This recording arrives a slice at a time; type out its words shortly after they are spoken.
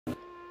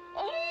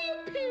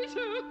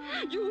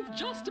You've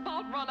just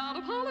about run out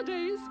of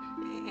holidays.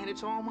 And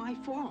it's all my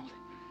fault.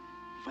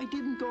 If I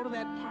didn't go to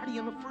that party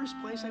in the first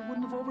place, I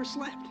wouldn't have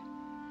overslept.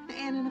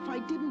 And if I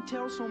didn't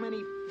tell so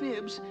many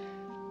fibs,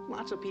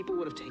 lots of people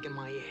would have taken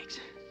my eggs.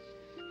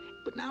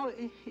 But now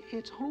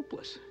it's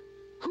hopeless.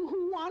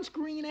 Who wants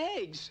green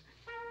eggs?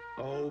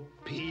 Oh,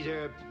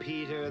 Peter,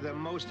 the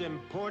most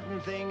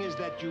important thing is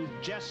that you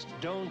just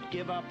don't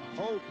give up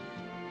hope.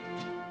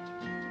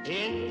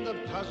 In the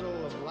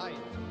puzzle of life,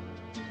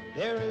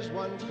 there is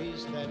one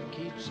piece that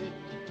keeps it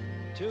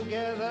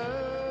together.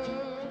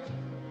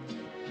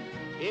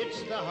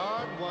 It's the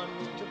hard one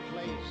to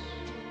place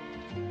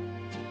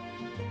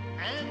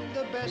and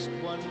the best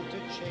one to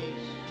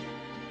chase.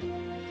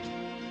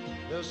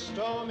 The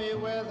stormy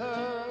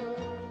weather.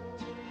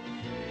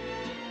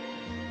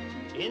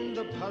 In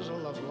the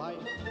puzzle of life,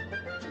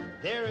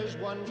 there is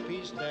one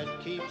piece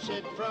that keeps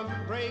it from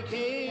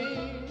breaking.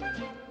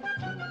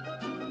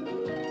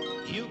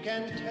 You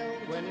can tell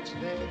when it's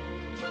there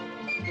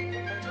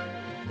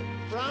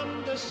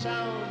from the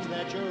sound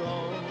that your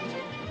own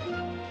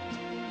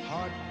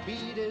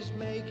heartbeat is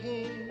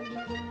making.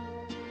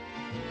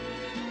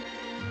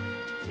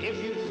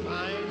 If you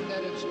find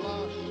that it's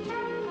lost,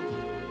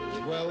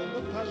 well,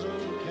 the puzzle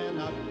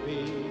cannot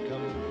be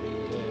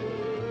completed.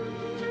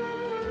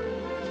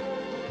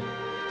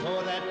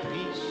 For that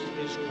piece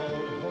is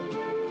called hope,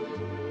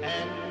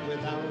 and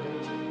without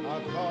it,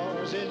 our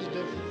cause is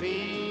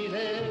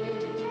defeated.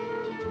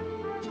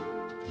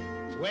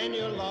 When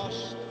you're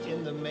lost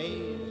in the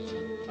maze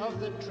of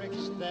the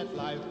tricks that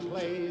life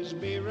plays,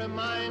 be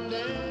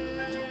reminded,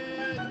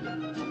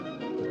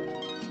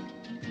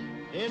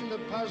 in the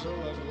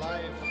puzzle of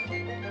life,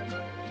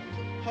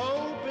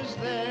 hope is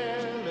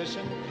there,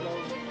 listen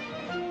close,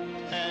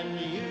 and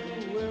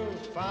you will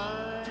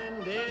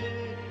find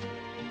it.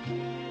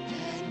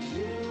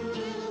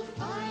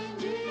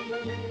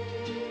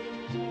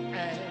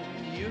 And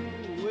you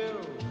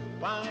will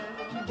find